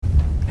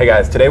Hey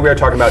guys, today we are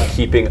talking about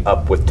keeping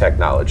up with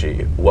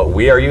technology, what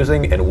we are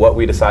using and what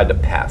we decide to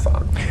pass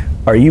on.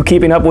 Are you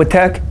keeping up with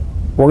tech?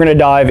 We're going to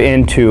dive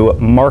into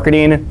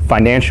marketing,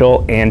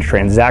 financial, and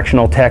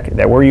transactional tech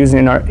that we're using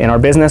in our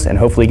business and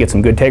hopefully get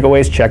some good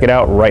takeaways. Check it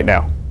out right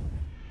now.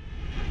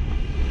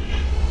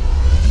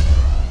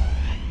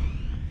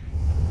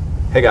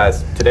 Hey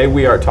guys, today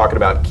we are talking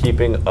about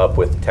keeping up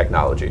with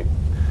technology.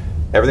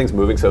 Everything's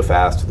moving so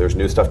fast, there's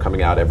new stuff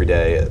coming out every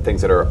day,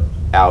 things that are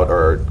out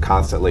are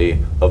constantly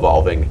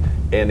evolving,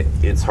 and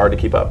it's hard to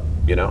keep up,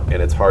 and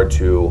it's hard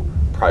to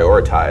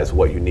prioritize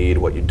what you need,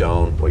 what you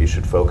don't, what you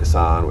should focus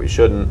on, what you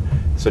shouldn't.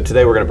 So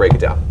today we're going to break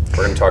it down.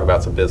 We're going to talk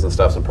about some business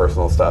stuff, some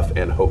personal stuff,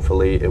 and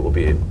hopefully it will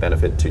be a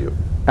benefit to you.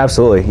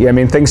 Absolutely.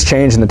 Yeah, things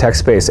change in the tech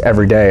space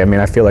every day.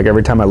 I feel like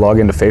every time I log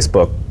into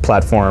Facebook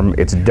platform,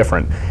 it's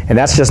different. And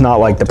that's just not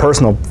like the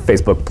personal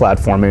Facebook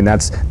platform.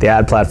 That's the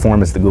ad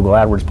platform, it's the Google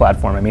AdWords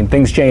platform.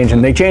 Things change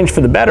and they change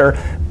for the better,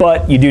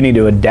 but you do need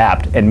to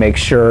adapt and make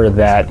sure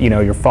that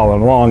you're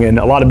following along. And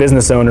a lot of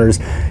business owners,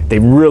 they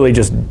really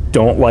just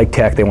don't like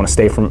tech. They want to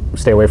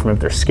stay away from it.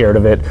 They're scared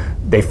of it.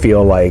 They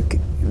feel like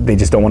they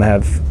just don't want to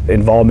have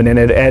involvement in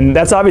it. And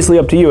that's obviously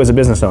up to you as a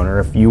business owner.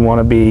 If you want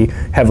to be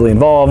heavily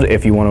involved,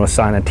 if you want to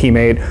assign a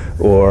teammate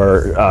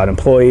or an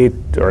employee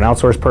or an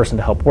outsourced person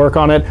to help work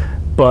on it.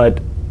 But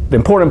the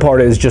important part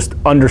is just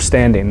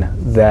understanding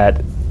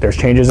that there's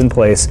changes in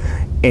place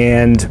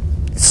and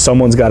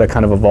someone's got to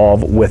kind of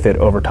evolve with it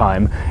over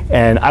time.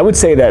 And I would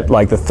say that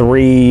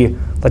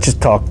let's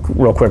just talk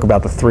real quick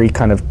about the three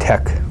kind of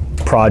tech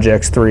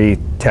projects, three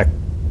tech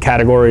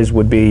categories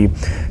would be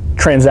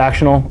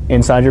transactional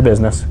inside your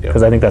business,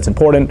 because I think that's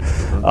important.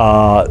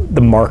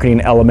 The marketing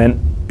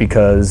element,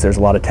 because there's a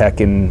lot of tech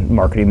in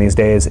marketing these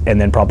days,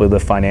 and then probably the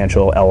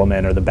financial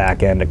element or the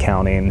back end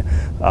accounting,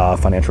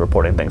 financial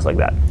reporting, things like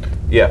that.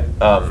 Yeah.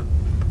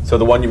 So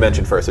the one you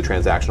mentioned first, the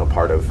transactional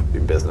part of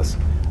your business,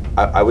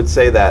 I would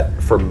say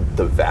that for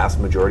the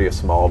vast majority of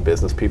small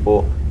business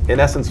people,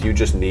 in essence, you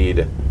just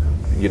need,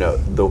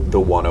 the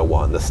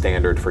 101, the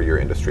standard for your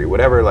industry,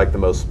 whatever like the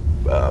most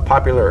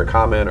popular or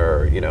common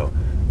or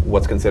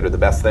what's considered the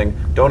best thing.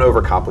 Don't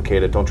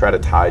overcomplicate it. Don't try to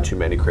tie too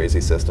many crazy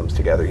systems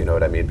together. You know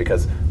what I mean?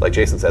 Because like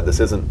Jason said,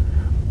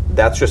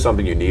 that's just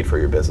something you need for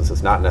your business.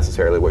 It's not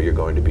necessarily what you're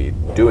going to be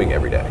doing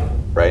every day,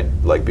 right?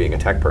 Like being a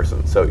tech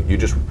person. So you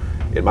just,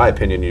 in my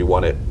opinion, you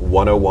want it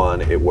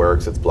 101, it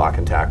works, it's block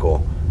and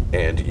tackle,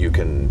 and you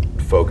can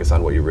focus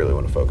on what you really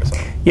want to focus on.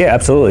 Yeah,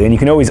 absolutely. And you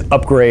can always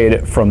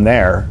upgrade from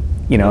there,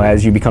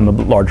 as you become a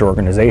larger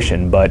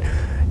organization. But,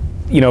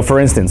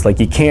 for instance, like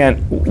we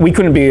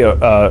couldn't be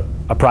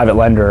a private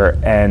lender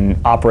and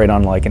operate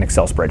on like an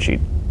Excel spreadsheet,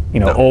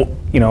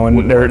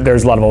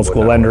 there's a lot of old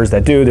school lenders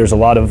that do. There's a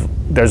lot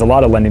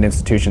of lending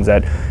institutions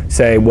that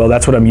say, well,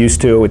 that's what I'm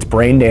used to. It's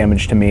brain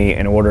damage to me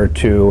in order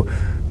to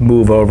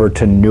move over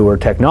to newer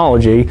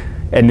technology.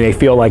 And they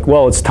feel like,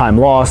 well, it's time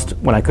lost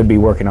when I could be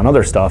working on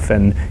other stuff.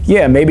 And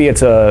yeah, maybe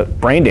it's a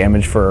brain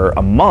damage for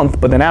a month,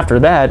 but then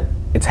after that,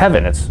 it's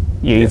heaven.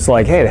 It's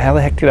like, hey, how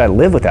the heck did I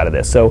live without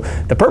this? So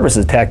the purpose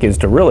of tech is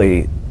to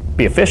really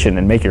be efficient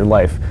and make your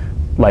life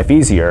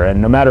easier.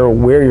 And no matter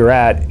where you're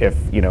at, if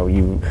you're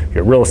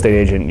a real estate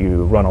agent,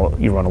 you run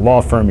a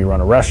law firm, you run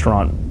a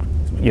restaurant,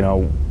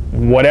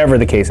 whatever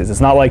the case is.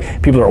 It's not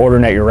like people are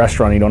ordering at your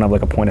restaurant and you don't have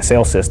like a point of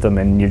sale system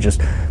and you're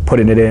just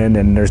putting it in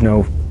and there's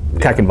no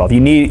tech involved. You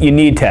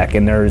need tech,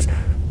 and there's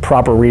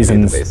proper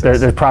reasons.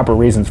 There's proper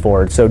reasons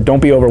for it. So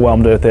don't be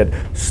overwhelmed with it.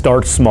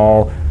 Start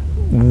small.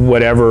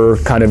 Whatever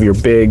kind of your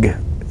big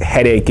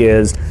headache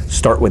is,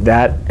 start with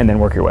that and then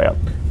work your way up.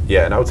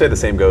 Yeah, and I would say the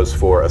same goes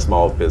for a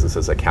small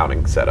business's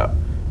accounting setup.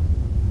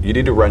 You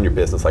need to run your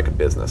business like a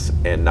business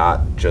and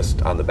not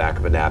just on the back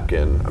of a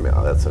napkin.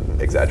 That's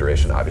an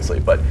exaggeration, obviously,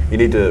 but you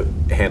need to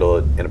handle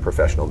it in a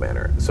professional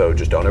manner. So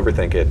just don't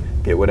overthink it,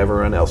 get what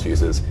everyone else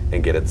uses,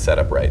 and get it set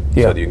up right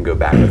so that you can go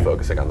back to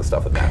focusing on the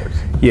stuff that matters.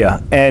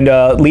 Yeah,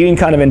 and leading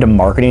kind of into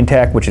marketing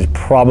tech, which is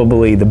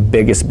probably the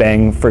biggest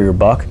bang for your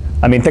buck.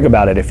 Think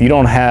about it. If you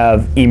don't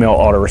have email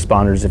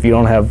autoresponders, if you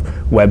don't have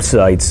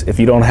websites, if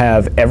you don't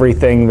have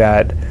everything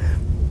that,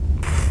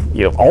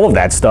 all of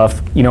that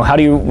stuff, how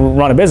do you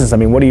run a business?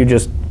 What are you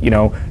just,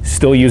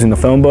 still using the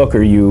phone book?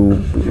 Or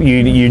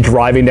you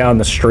driving down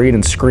the street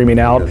and screaming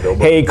out,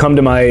 hey, come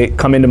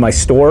into my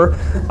store?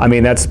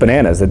 That's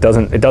bananas. It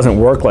doesn't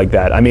work like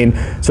that.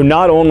 So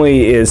not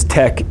only is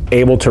tech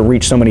able to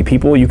reach so many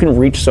people, you can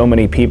reach so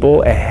many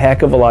people a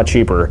heck of a lot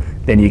cheaper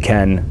than you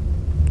can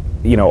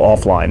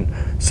offline.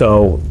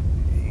 So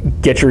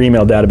get your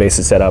email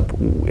databases set up.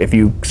 If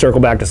you circle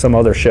back to some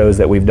other shows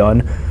that we've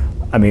done,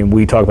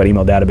 we talk about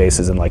email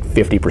databases in like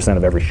 50%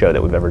 of every show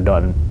that we've ever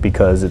done,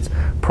 because it's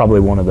probably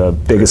one of the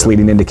biggest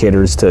leading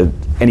indicators to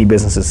any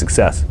business's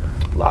success.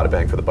 A lot of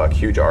bang for the buck,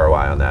 huge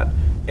ROI on that.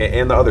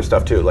 And the other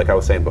stuff too, like I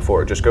was saying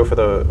before, just go for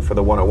the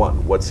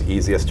 101. What's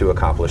easiest to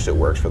accomplish that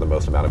works for the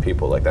most amount of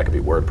people? Like that could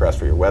be WordPress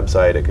for your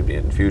website, it could be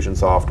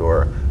Infusionsoft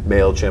or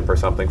MailChimp or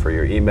something for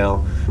your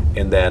email,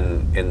 and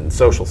then in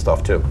social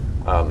stuff too.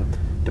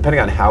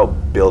 Depending on how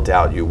built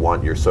out you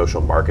want your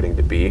social marketing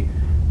to be,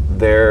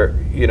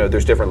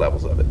 there's different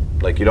levels of it.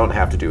 Like, you don't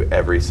have to do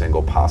every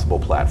single possible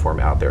platform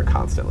out there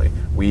constantly.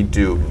 We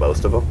do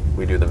most of them.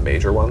 We do the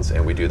major ones,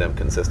 and we do them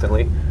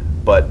consistently.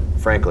 But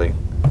frankly,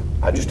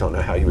 I just don't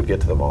know how you would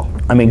get to them all.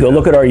 I mean, go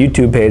look at our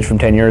YouTube page from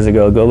 10 years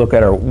ago. Go look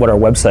at what our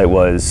website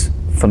was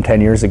from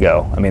 10 years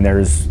ago. I mean,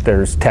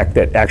 there's tech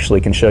that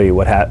actually can show you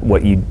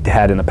what you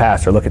had in the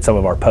past, or look at some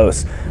of our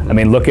posts. I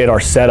mean, look at our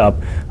setup.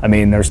 I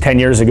mean, there's 10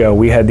 years ago,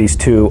 we had these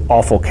two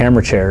awful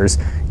camera chairs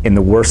in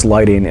the worst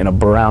lighting in a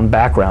brown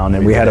background,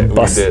 and we had a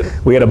busted.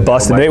 We didn't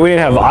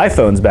have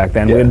iPhones back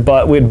then.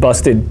 Yeah. We had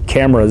busted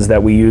cameras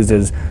that we used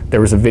as there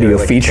was a video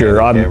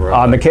feature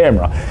on the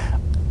camera.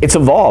 It's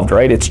evolved,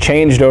 right? It's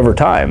changed over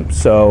time.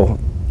 So,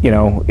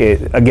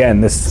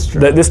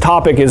 this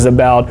topic is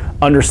about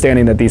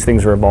understanding that these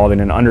things are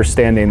evolving, and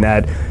understanding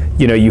that,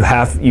 you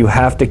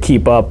have to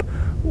keep up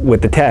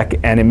with the tech,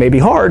 and it may be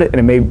hard,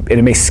 and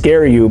it may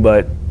scare you,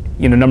 but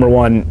number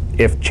one,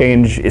 if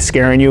change is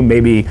scaring you,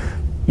 maybe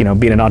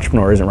being an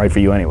entrepreneur isn't right for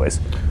you anyways.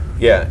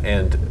 Yeah,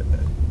 and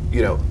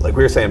like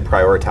we were saying,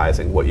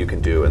 prioritizing what you can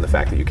do, and the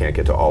fact that you can't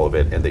get to all of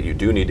it, and that you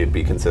do need to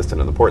be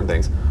consistent on the important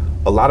things.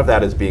 A lot of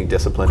that is being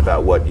disciplined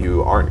about what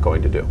you aren't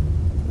going to do.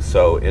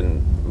 So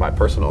in my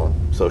personal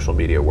social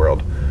media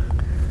world,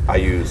 I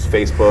use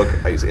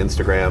Facebook, I use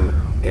Instagram,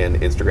 and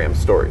Instagram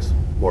stories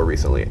more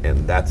recently,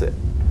 and that's it.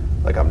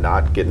 Like, I'm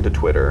not getting to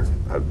Twitter.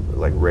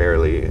 I'm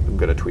rarely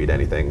going to tweet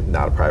anything,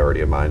 not a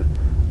priority of mine.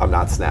 I'm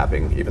not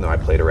snapping, even though I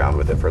played around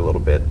with it for a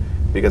little bit,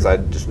 because I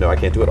just know I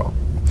can't do it all.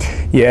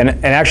 Yeah,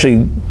 and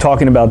actually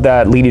talking about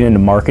that, leading into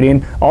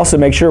marketing, also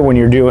make sure when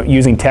you're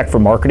using tech for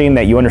marketing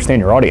that you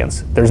understand your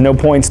audience. There's no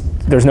point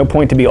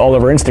to be all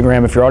over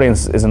Instagram if your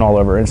audience isn't all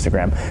over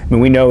Instagram. I mean,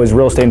 we know as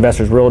real estate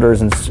investors,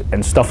 realtors,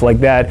 and stuff like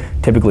that,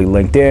 typically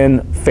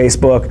LinkedIn,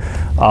 Facebook,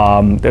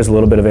 there's a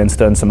little bit of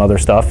Insta and some other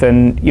stuff.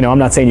 And I'm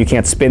not saying you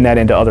can't spin that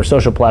into other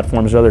social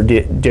platforms or other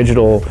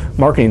digital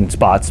marketing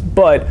spots,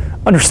 but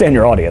understand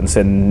your audience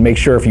and make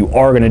sure if you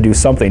are going to do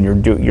something,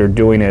 you're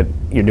doing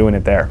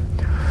it there.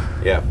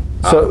 Yeah.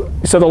 So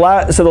the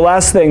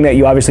last thing that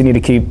you obviously need to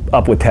keep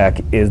up with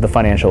tech is the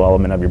financial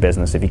element of your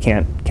business. If you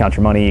can't count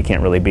your money, you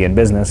can't really be in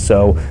business.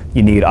 So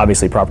you need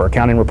obviously proper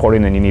accounting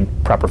reporting, and you need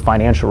proper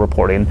financial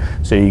reporting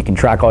so you can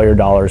track all your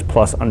dollars,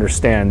 plus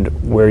understand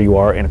where you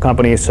are in a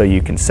company, so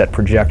you can set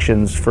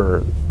projections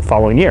for the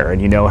following year,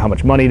 and how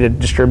much money to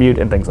distribute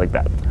and things like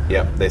that.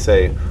 Yeah, they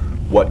say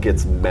what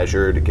gets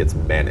measured gets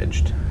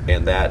managed,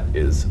 and that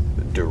is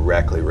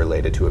directly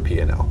related to a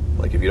P&L.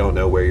 Like, if you don't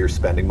know where you're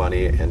spending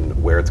money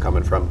and where it's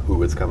coming from,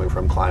 who it's coming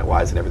from,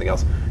 client-wise and everything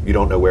else, you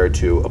don't know where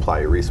to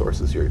apply your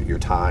resources, your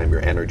time,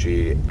 your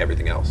energy,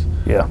 everything else.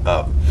 Yeah.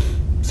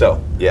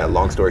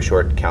 Long story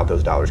short, count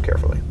those dollars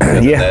carefully.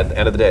 Yeah. At the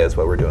end of the day, that's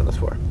what we're doing this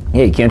for.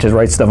 Yeah, you can't just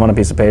write stuff on a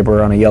piece of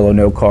paper on a yellow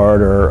note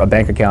card or a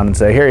bank account and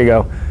say, here you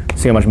go,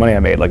 see how much money I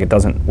made. Like, it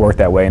doesn't work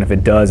that way, and if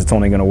it does, it's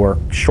only going to work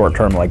short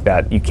term like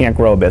that. You can't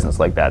grow a business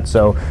like that,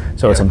 so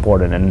It's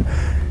important. And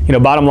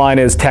bottom line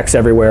is, tech's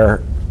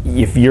everywhere.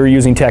 If you're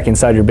using tech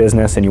inside your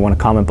business and you want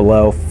to comment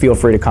below, feel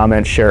free to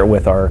comment, share it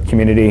with our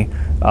community.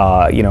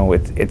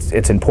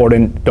 It's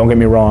important. Don't get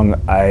me wrong.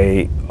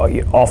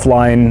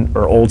 Offline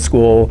or old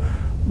school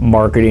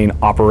marketing,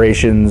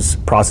 operations,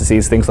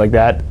 processes, things like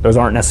that, those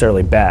aren't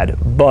necessarily bad.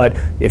 But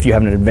if you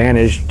have an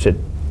advantage to,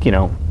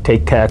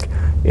 take tech,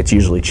 it's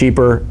usually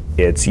cheaper,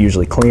 it's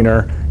usually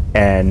cleaner,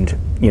 and,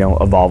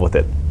 evolve with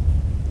it.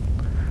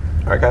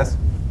 All right, guys.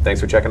 Thanks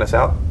for checking us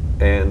out,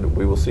 and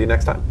we will see you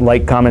next time.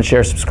 Like, comment,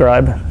 share,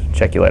 subscribe.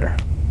 Check you later.